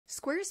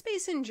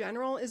Squarespace in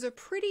general is a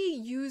pretty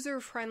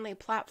user-friendly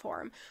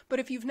platform, but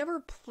if you've never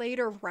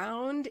played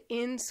around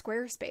in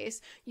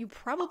Squarespace, you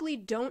probably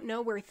don't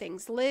know where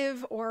things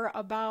live or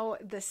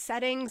about the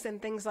settings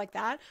and things like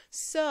that.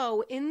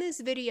 So in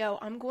this video,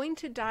 I'm going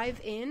to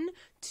dive in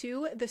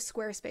to the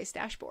Squarespace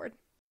dashboard.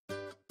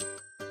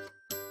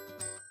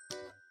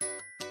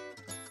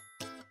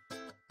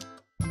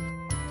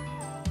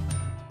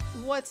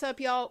 What's up,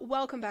 y'all?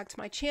 Welcome back to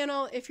my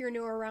channel. If you're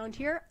new around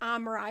here,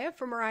 I'm Mariah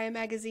from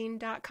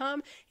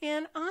MariahMagazine.com,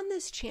 and on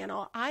this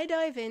channel, I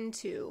dive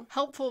into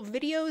helpful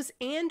videos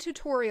and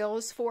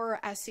tutorials for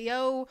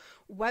SEO,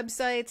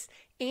 websites,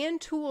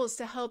 and tools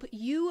to help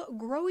you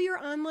grow your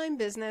online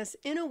business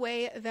in a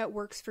way that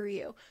works for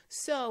you.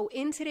 So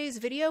in today's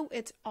video,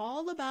 it's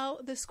all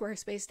about the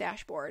Squarespace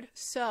dashboard.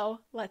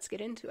 So let's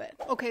get into it.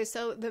 Okay,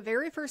 so the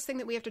very first thing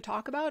that we have to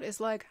talk about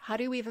is how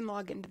do you even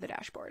log into the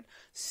dashboard?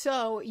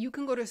 So you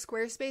can go to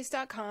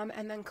squarespace.com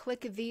and then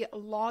click the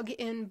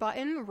login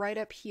button right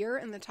up here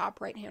in the top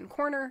right-hand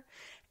corner,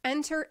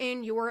 enter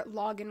in your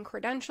login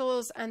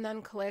credentials, and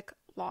then click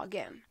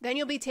login. Then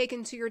you'll be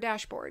taken to your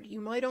dashboard.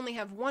 You might only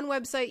have one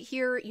website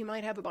here. You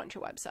might have a bunch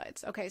of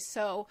websites. Okay,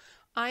 so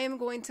I am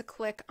going to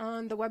click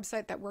on the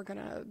website that we're going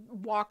to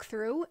walk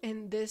through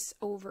in this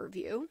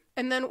overview.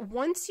 And then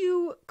once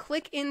you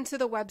click into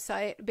the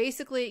website,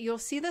 basically you'll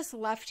see this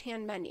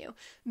left-hand menu.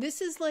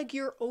 This is like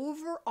your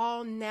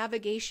overall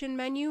navigation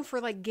menu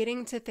for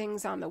getting to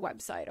things on the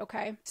website,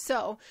 okay?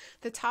 So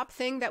the top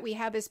thing that we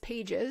have is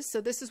pages.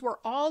 So this is where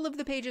all of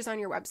the pages on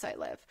your website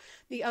live.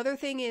 The other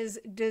thing is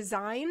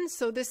design.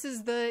 So this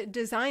is the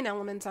design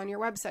elements on your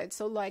website.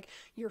 So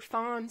your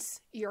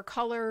fonts, your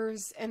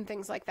colors, and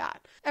things like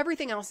that.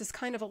 Everything else is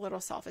kind of a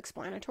little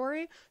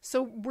self-explanatory.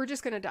 So we're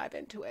just going to dive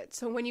into it.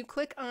 So when you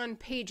click on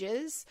pages,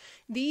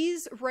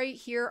 these right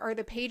here are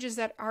the pages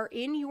that are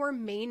in your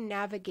main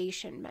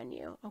navigation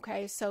menu.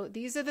 Okay, so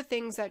these are the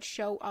things that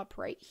show up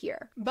right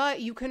here,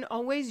 but you can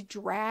always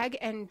drag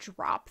and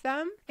drop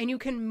them, and you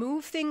can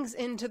move things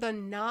into the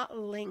not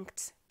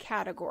linked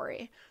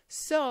category.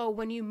 So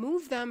when you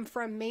move them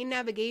from main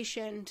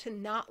navigation to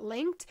not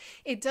linked,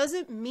 it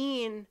doesn't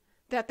mean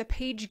that the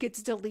page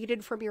gets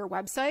deleted from your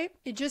website.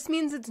 It just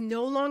means it's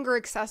no longer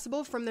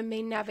accessible from the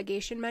main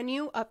navigation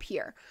menu up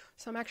here.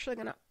 So I'm actually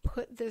going to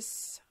put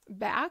this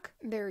back.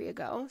 There you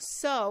go.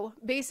 So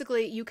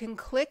basically you can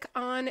click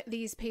on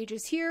these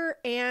pages here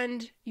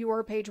and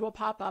your page will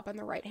pop up on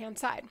the right hand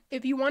side.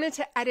 If you wanted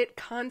to edit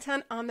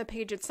content on the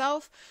page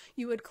itself,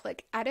 you would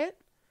click edit.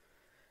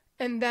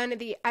 And then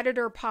the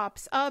editor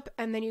pops up,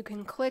 and then you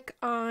can click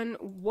on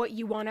what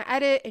you want to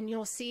edit, and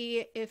you'll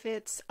see if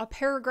it's a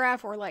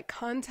paragraph or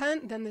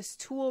content, then this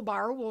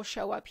toolbar will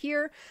show up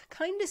here,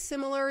 kind of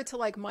similar to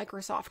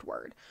Microsoft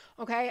Word.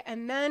 Okay,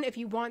 and then if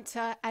you want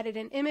to edit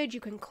an image,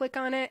 you can click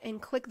on it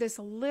and click this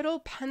little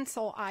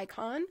pencil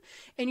icon,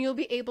 and you'll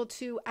be able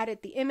to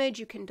edit the image.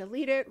 You can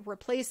delete it,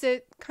 replace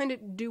it, kind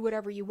of do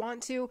whatever you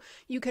want to.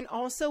 You can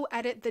also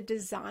edit the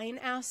design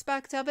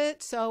aspect of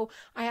it. So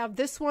I have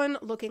this one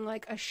looking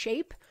like a shape,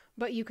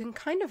 but you can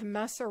kind of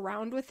mess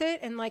around with it.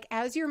 And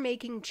as you're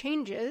making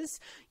changes,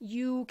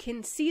 you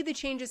can see the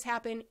changes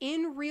happen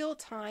in real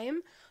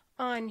time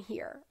on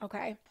here.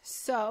 Okay,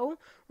 so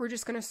we're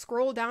just going to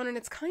scroll down, and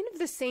it's kind of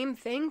the same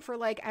thing for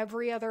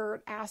every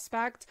other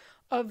aspect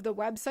of the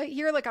website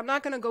here. I'm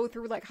not going to go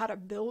through how to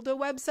build a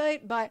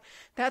website, but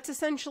that's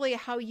essentially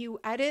how you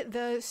edit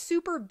the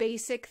super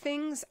basic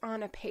things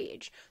on a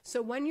page.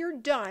 So when you're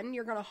done,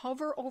 you're going to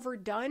hover over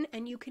done,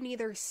 and you can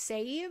either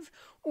save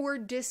or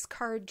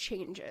discard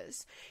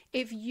changes.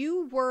 If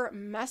you were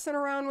messing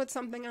around with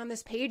something on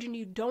this page and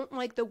you don't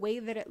like the way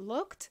that it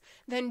looked,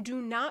 then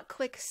do not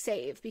click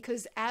save,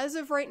 because as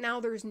of right now,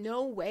 there's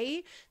no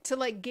way to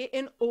get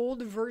an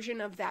old version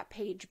of that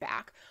page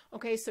back.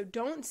 Okay, so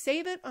don't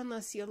save it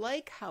unless you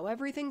like how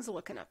everything's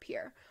looking up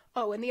here.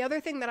 Oh, and the other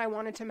thing that I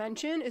wanted to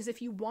mention is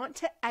if you want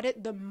to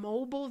edit the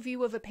mobile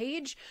view of a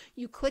page,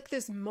 you click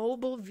this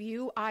mobile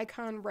view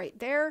icon right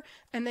there,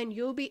 and then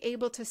you'll be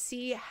able to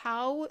see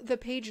how the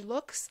page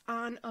looks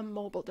on a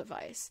mobile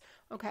device.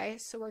 Okay,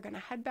 so we're going to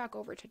head back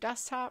over to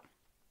desktop.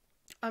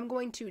 I'm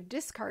going to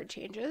discard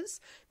changes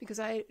because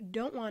I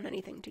don't want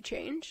anything to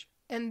change.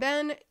 And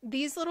then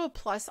these little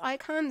plus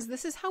icons,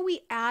 this is how we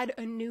add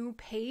a new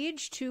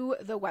page to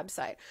the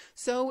website.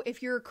 So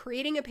if you're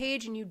creating a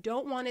page and you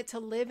don't want it to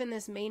live in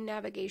this main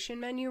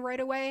navigation menu right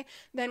away,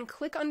 then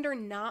click under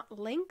not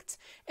linked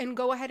and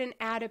go ahead and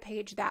add a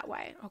page that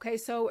way. Okay,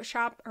 so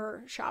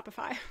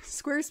Shopify,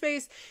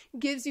 Squarespace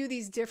gives you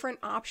these different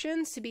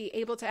options to be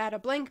able to add a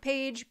blank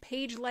page,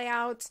 page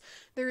layouts.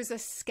 There's a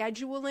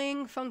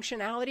scheduling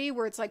functionality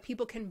where it's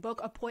people can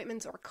book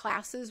appointments or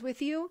classes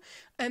with you,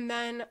 and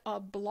then a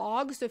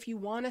blog. So if you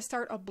want to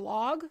start a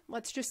blog,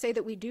 let's just say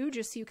that we do,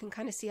 just so you can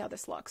kind of see how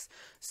this looks.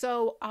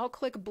 So I'll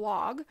click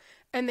blog,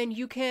 and then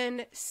you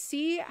can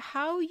see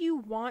how you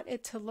want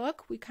it to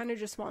look. We kind of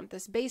just want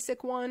this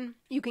basic one.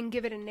 You can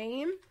give it a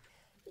name.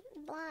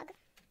 Blog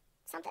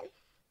something.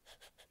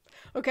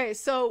 Okay,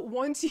 so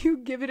once you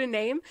give it a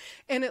name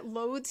and it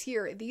loads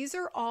here, these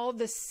are all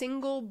the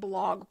single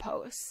blog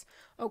posts.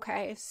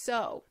 Okay,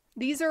 so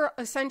these are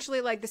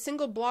essentially like the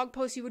single blog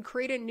posts. You would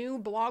create a new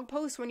blog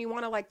post when you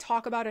want to like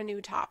talk about a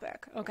new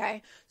topic.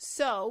 Okay,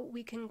 so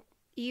we can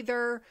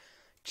either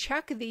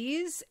check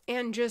these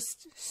and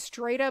just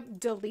straight up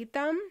delete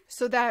them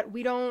so that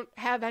we don't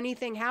have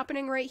anything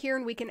happening right here,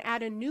 and we can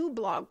add a new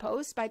blog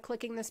post by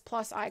clicking this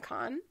plus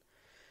icon,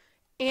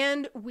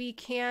 and we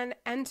can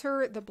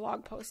enter the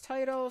blog post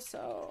title.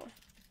 So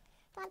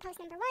blog post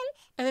number 1.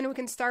 And then we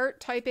can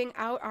start typing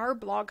out our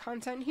blog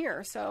content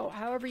here. So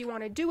however you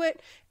want to do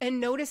it.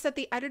 And notice that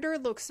the editor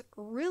looks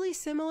really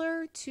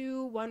similar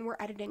to when we're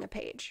editing a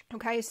page.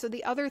 Okay, so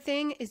the other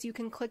thing is you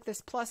can click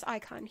this plus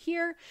icon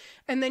here,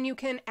 and then you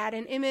can add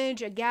an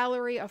image, a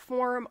gallery, a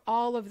form,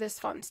 all of this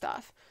fun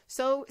stuff.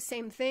 So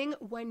same thing,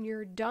 when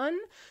you're done,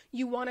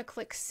 you want to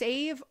click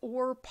save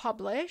or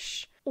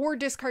publish, or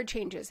discard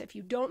changes. If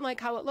you don't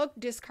like how it looked,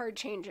 discard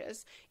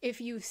changes. If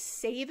you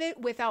save it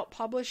without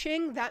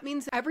publishing, that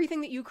means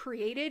everything that you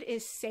created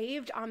is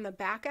saved on the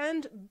back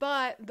end,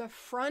 but the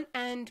front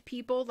end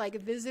people, like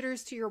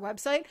visitors to your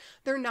website,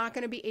 they're not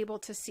going to be able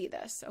to see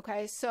this.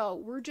 Okay, so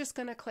we're just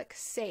going to click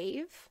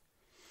save.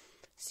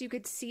 So you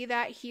could see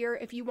that here.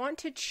 If you want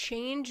to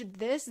change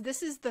this,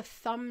 this is the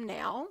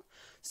thumbnail.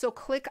 So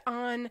click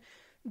on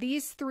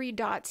these 3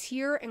 dots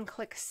here and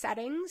click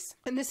settings.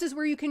 And this is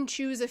where you can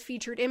choose a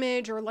featured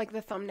image, or like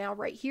the thumbnail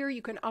right here,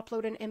 you can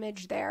upload an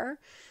image there.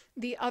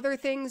 The other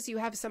things, you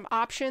have some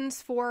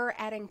options for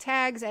adding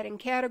tags, adding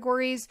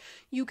categories.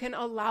 You can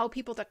allow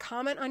people to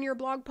comment on your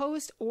blog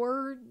post,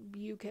 or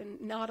you can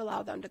not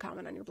allow them to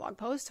comment on your blog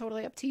post,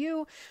 totally up to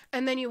you.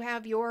 And then you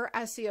have your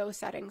SEO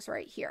settings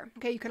right here.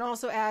 Okay, you can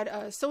also add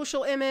a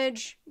social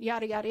image,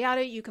 yada, yada,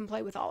 yada. You can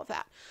play with all of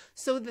that.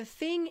 So the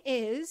thing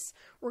is,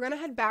 we're gonna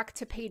head back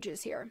to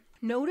pages here.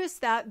 Notice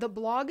that the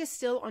blog is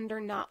still under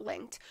not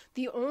linked.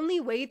 The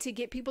only way to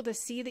get people to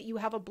see that you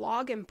have a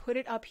blog and put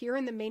it up here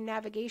in the main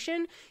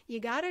navigation, you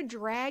gotta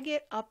drag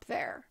it up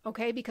there,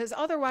 okay? Because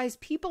otherwise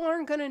people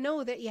aren't gonna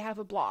know that you have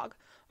a blog,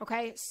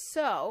 okay?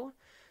 So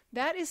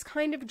that is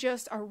kind of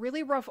just a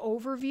really rough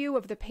overview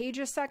of the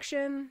pages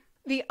section.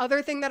 The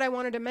other thing that I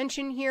wanted to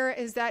mention here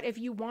is that if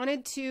you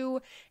wanted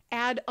to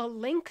add a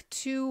link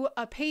to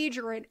a page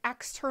or an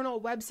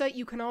external website,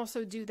 you can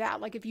also do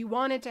that. Like if you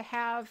wanted to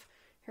have,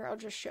 here, I'll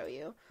just show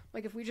you.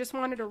 Like if we just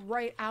wanted to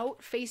write out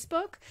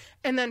Facebook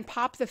and then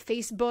pop the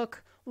Facebook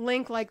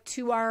link like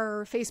to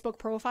our Facebook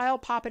profile,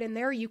 pop it in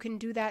there, you can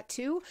do that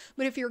too.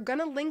 But if you're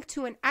gonna link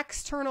to an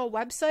external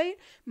website,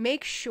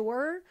 make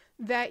sure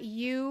that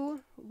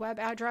web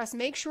address,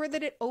 make sure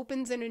that it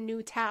opens in a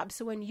new tab.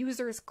 So when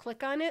users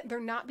click on it, they're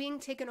not being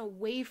taken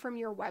away from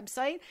your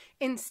website.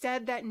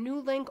 Instead, that new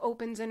link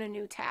opens in a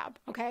new tab,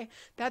 okay?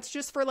 That's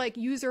just for like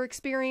user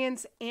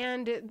experience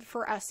and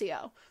for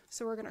SEO.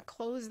 So we're gonna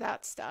close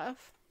that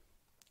stuff,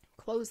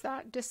 close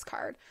that,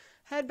 discard,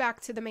 head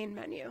back to the main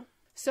menu.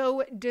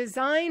 So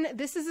design,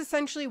 this is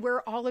essentially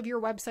where all of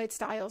your website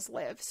styles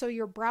live. So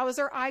your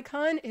browser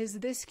icon is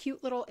this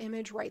cute little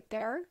image right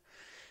there.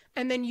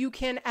 And then you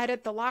can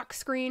edit the lock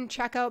screen,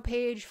 checkout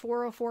page,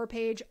 404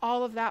 page,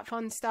 all of that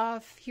fun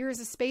stuff. Here's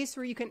a space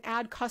where you can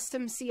add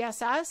custom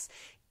CSS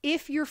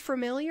if you're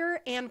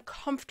familiar and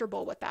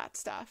comfortable with that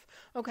stuff.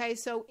 Okay,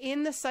 so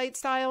in the site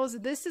styles,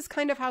 this is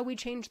kind of how we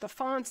change the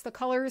fonts, the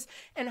colors,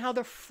 and how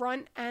the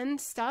front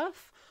end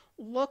stuff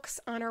looks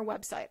on our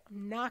website.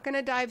 I'm not going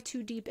to dive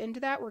too deep into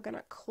that. We're going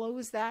to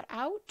close that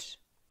out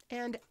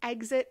and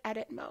exit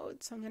edit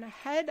mode. So I'm going to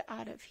head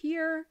out of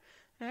here.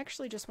 I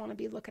actually just want to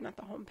be looking at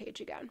the home page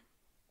again.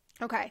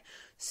 Okay,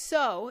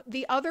 so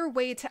the other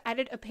way to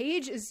edit a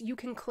page is you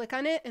can click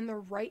on it in the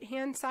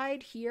right-hand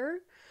side here.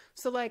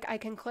 So like I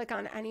can click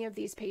on any of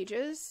these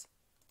pages,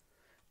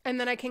 and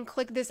then I can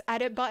click this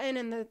edit button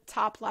in the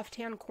top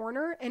left-hand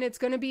corner, and it's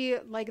going to be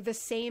like the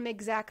same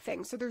exact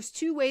thing. So there's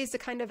 2 ways to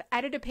kind of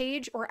edit a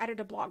page or edit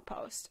a blog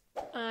post.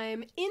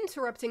 I'm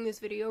interrupting this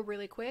video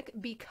really quick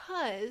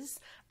because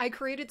I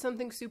created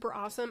something super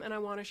awesome and I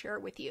want to share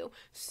it with you.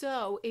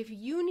 So if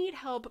you need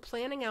help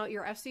planning out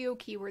your SEO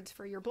keywords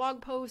for your blog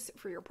posts,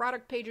 for your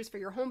product pages, for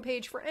your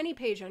homepage, for any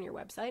page on your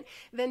website,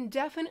 then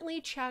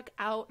definitely check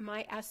out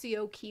my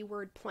SEO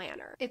keyword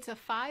planner. It's a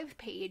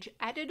 5-page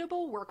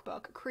editable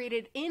workbook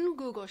created in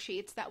Google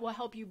Sheets that will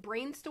help you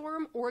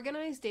brainstorm,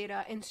 organize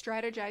data, and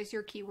strategize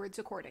your keywords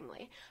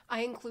accordingly.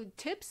 I include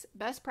tips,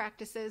 best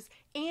practices,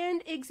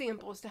 and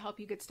examples to help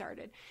you get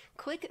started.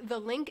 Click the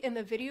link in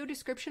the video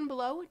description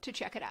below to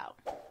check it out.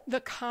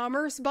 The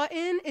commerce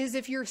button is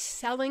if you're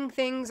selling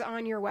things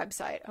on your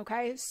website,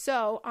 okay?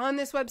 So on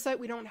this website,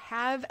 we don't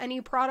have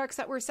any products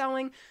that we're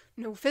selling,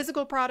 no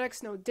physical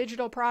products, no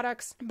digital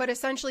products, but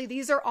essentially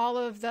these are all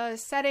of the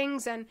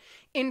settings and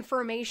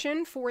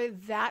information for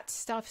that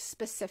stuff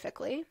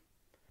specifically.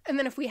 And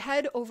then if we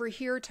head over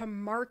here to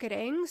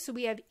marketing, so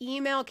we have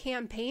email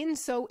campaigns.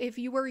 So if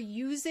you are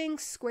using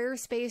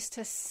Squarespace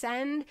to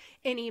send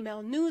an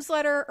email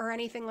newsletter or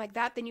anything like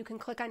that, then you can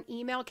click on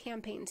email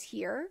campaigns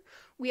here.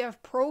 We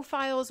have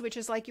profiles, which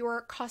is like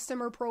your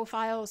customer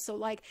profiles. So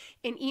like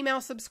an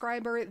email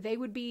subscriber, they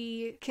would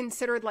be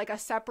considered like a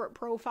separate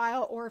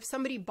profile. Or if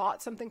somebody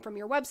bought something from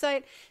your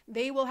website,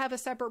 they will have a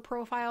separate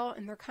profile,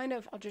 and they're kind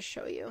of, I'll just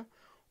show you,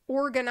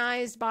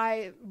 organized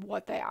by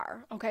what they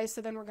are. Okay,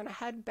 so then we're going to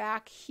head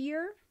back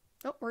here.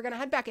 Oh, we're going to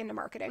head back into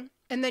marketing.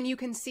 And then you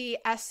can see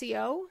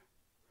SEO.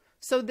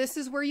 So this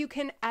is where you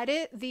can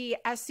edit the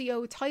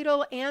SEO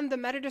title and the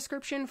meta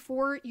description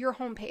for your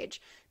homepage.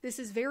 This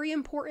is very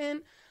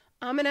important.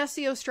 I'm an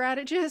SEO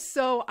strategist,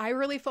 so I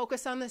really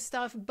focus on this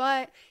stuff.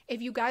 But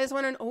if you guys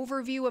want an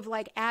overview of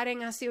like adding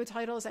SEO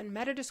titles and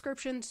meta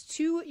descriptions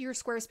to your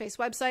Squarespace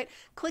website,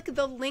 click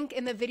the link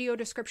in the video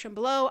description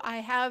below. I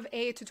have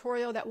a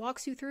tutorial that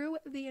walks you through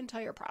the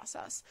entire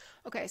process.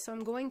 Okay, so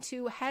I'm going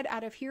to head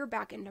out of here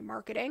back into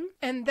marketing,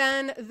 and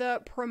then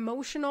the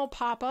promotional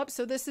pop-up.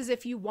 So this is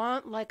if you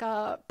want like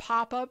a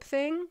pop-up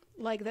thing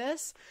like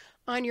this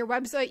on your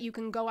website, you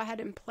can go ahead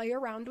and play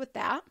around with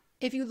that.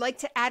 If you'd like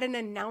to add an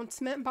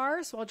announcement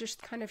bar, so I'll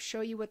just kind of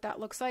show you what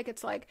that looks like.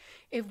 It's like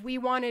if we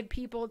wanted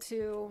people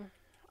to,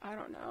 I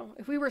don't know,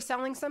 if we were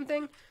selling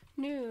something,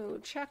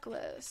 new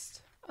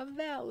checklist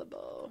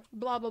available,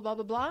 blah, blah, blah,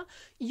 blah, blah,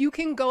 you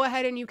can go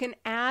ahead and you can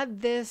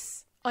add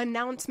this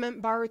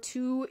announcement bar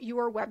to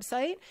your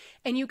website,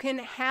 and you can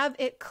have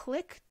it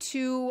click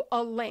to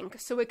a link.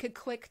 So it could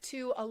click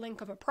to a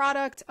link of a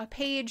product, a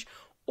page,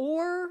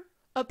 or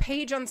a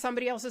page on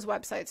somebody else's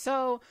website.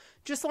 So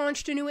just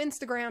launched a new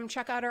Instagram,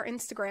 check out our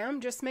Instagram.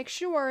 Just make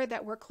sure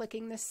that we're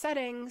clicking the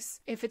settings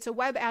if it's a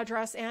web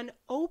address and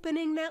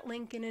opening that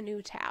link in a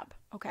new tab.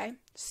 Okay,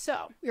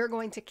 so we are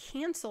going to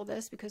cancel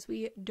this because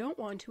we don't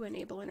want to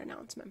enable an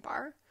announcement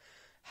bar.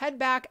 Head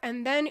back,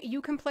 and then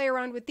you can play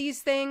around with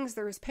these things.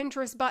 There's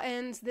Pinterest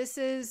buttons. This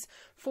is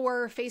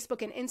for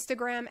Facebook and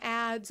Instagram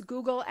ads,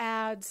 Google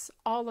ads,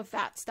 all of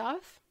that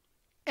stuff.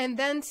 And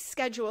then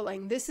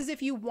scheduling. This is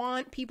if you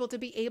want people to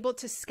be able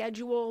to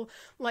schedule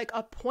like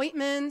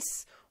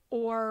appointments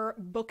or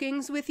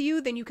bookings with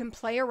you, then you can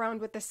play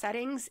around with the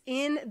settings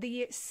in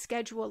the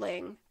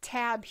scheduling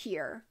tab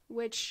here,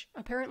 which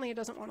apparently it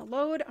doesn't want to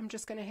load. I'm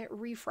just going to hit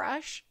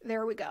refresh.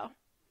 There we go.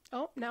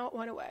 Oh, now it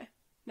went away.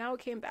 Now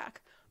it came back.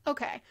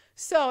 Okay,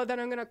 so then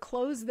I'm going to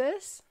close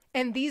this.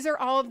 And these are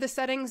all of the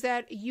settings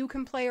that you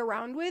can play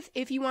around with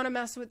if you want to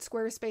mess with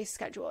Squarespace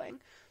scheduling.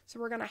 So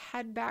we're going to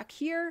head back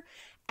here.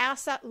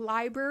 Asset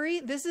library.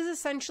 This is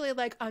essentially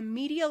like a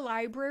media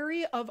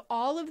library of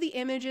all of the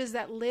images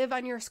that live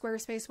on your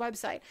Squarespace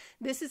website.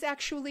 This is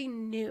actually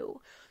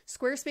new.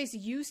 Squarespace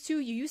used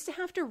to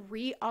have to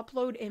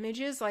re-upload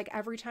images like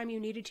every time you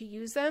needed to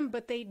use them,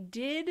 but they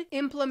did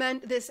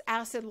implement this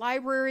asset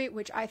library,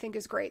 which I think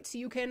is great. So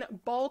you can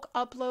bulk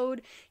upload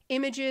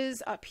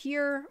images up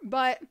here,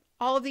 but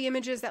all of the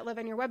images that live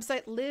on your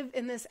website live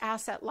in this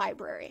asset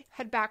library.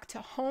 Head back to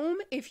home.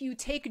 If you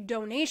take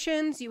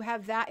donations, you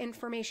have that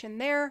information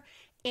there.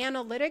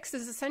 Analytics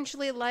is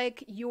essentially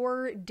like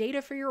your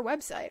data for your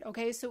website.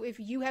 Okay, so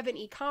if you have an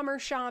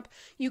e-commerce shop,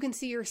 you can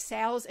see your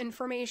sales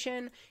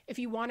information. If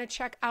you want to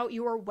check out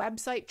your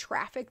website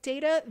traffic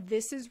data,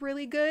 this is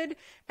really good.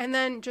 And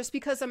then just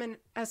because I'm an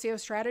SEO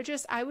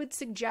strategist, I would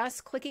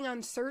suggest clicking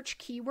on search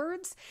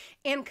keywords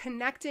and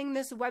connecting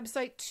this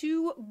website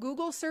to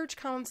Google Search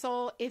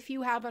Console if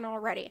you haven't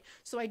already.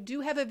 So I do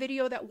have a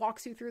video that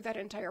walks you through that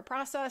entire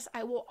process.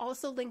 I will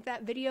also link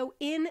that video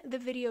in the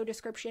video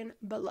description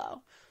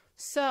below.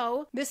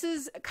 So this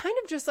is kind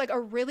of just like a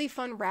really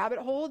fun rabbit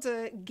hole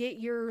to get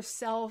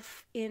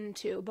yourself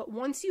into. But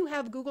once you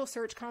have Google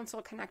Search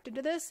Console connected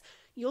to this,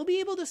 you'll be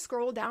able to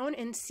scroll down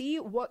and see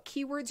what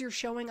keywords you're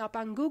showing up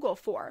on Google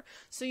for.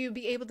 So you'll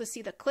be able to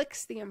see the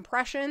clicks, the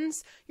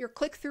impressions, your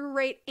click-through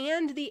rate,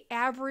 and the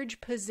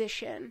average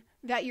position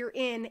that you're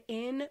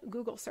in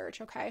Google search.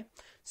 Okay,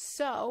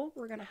 so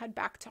we're going to head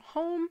back to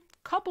home.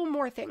 Couple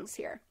more things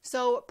here.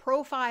 So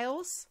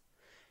profiles.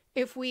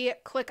 If we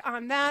click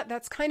on that,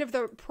 that's kind of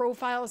the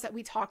profiles that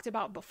we talked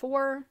about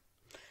before.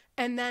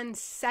 And then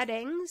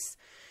settings.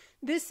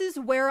 This is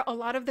where a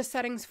lot of the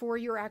settings for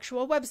your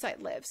actual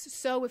website lives.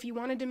 So if you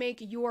wanted to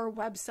make your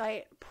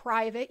website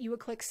private, you would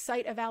click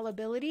site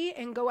availability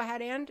and go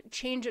ahead and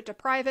change it to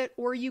private,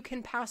 or you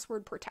can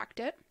password protect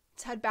it.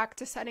 Let's head back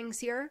to settings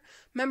here.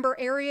 Member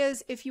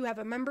areas, if you have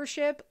a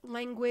membership,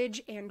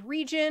 language and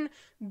region,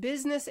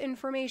 business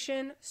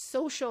information,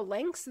 social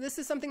links. This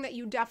is something that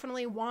you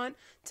definitely want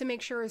to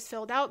make sure is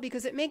filled out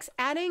because it makes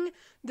adding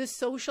the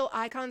social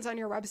icons on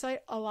your website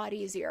a lot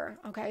easier.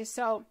 Okay,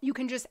 so you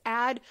can just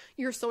add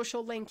your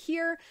social link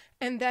here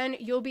and then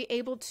you'll be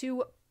able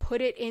to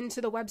put it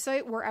into the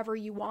website wherever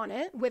you want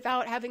it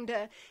without having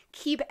to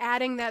keep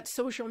adding that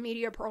social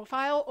media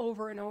profile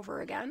over and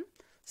over again.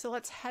 So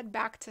let's head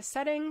back to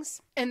settings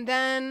and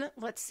then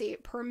let's see,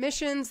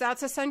 permissions.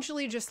 That's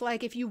essentially just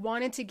like if you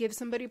wanted to give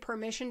somebody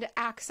permission to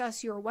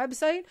access your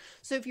website.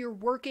 So if you're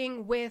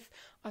working with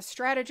a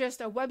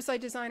strategist, a website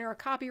designer, a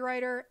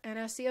copywriter, an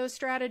SEO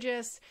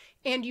strategist,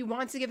 and you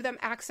want to give them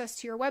access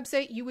to your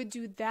website, you would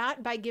do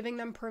that by giving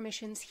them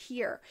permissions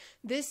here.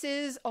 This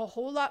is a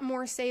whole lot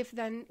more safe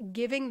than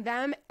giving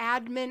them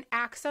admin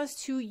access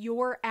to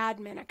your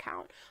admin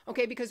account,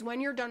 okay? Because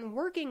when you're done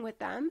working with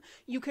them,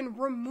 you can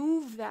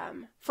remove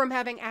them from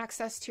having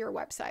access to your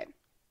website.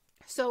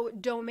 So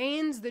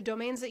domains, the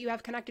domains that you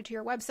have connected to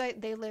your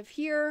website, they live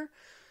here.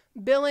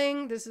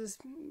 Billing, this is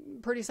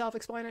pretty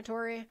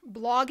self-explanatory.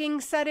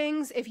 Blogging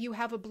settings, if you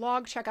have a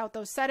blog, check out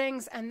those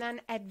settings. And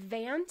then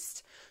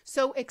advanced,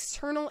 so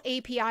external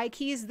API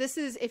keys. This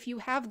is if you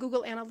have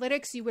Google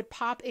Analytics, you would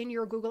pop in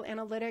your Google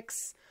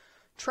Analytics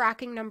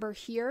tracking number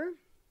here.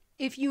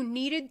 If you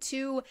needed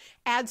to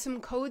add some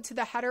code to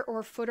the header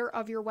or footer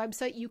of your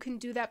website, you can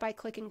do that by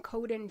clicking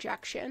code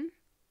injection.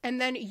 And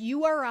then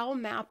URL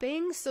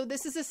mapping. So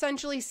this is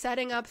essentially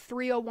setting up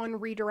 301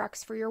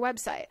 redirects for your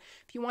website.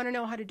 If you want to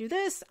know how to do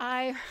this,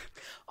 I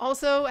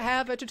also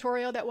have a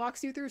tutorial that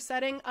walks you through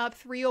setting up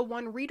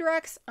 301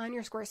 redirects on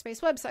your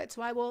Squarespace website.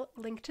 So I will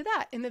link to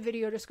that in the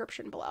video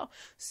description below.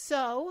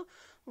 So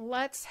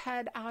let's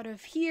head out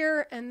of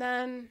here. And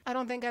then I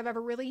don't think I've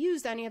ever really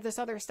used any of this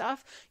other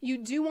stuff. You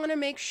do want to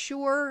make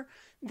sure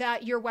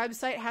that your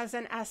website has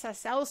an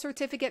SSL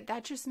certificate.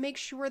 That just makes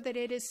sure that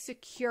it is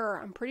secure.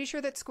 I'm pretty sure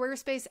that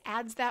Squarespace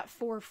adds that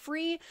for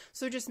free.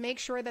 So just make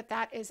sure that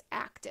that is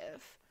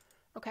active.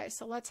 Okay,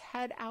 so let's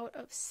head out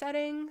of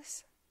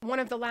settings. One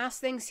of the last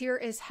things here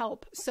is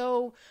help.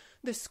 So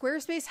the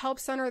Squarespace Help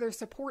Center, their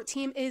support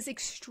team, is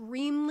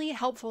extremely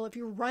helpful. If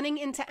you're running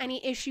into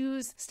any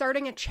issues,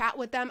 starting a chat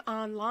with them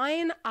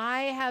online,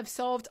 I have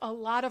solved a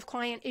lot of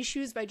client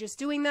issues by just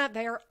doing that.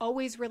 They are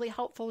always really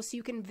helpful, so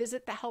you can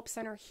visit the Help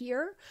Center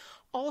here.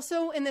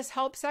 Also in this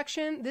help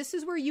section, this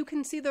is where you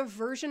can see the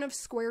version of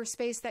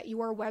Squarespace that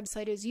your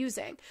website is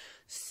using.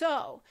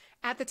 So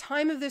at the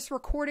time of this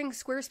recording,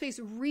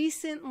 Squarespace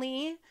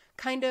recently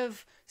kind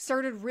of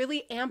started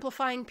really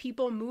amplifying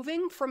people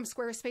moving from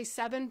Squarespace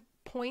 7.0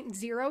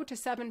 to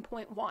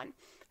 7.1.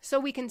 So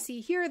we can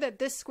see here that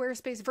this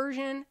Squarespace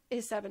version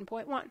is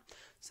 7.1.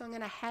 So I'm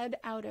going to head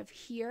out of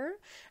here.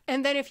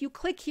 And then if you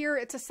click here,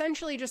 it's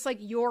essentially just like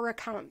your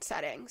account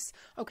settings.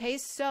 Okay,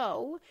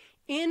 so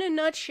in a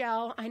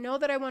nutshell, I know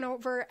that I went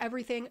over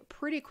everything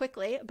pretty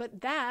quickly,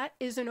 but that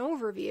is an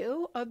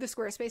overview of the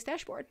Squarespace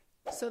dashboard.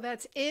 So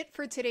that's it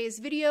for today's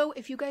video.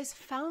 If you guys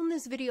found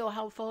this video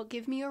helpful,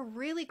 give me a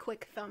really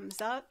quick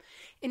thumbs up.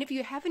 And if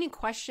you have any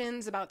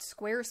questions about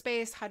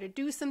Squarespace, how to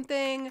do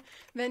something,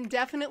 then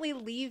definitely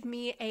leave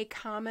me a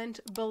comment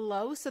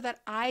below so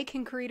that I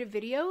can create a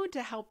video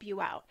to help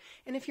you out.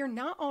 And if you're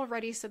not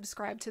already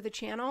subscribed to the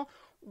channel,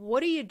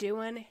 what are you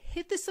doing?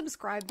 Hit the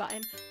subscribe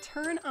button,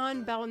 turn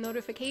on bell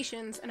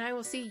notifications, and I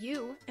will see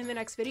you in the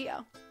next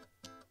video.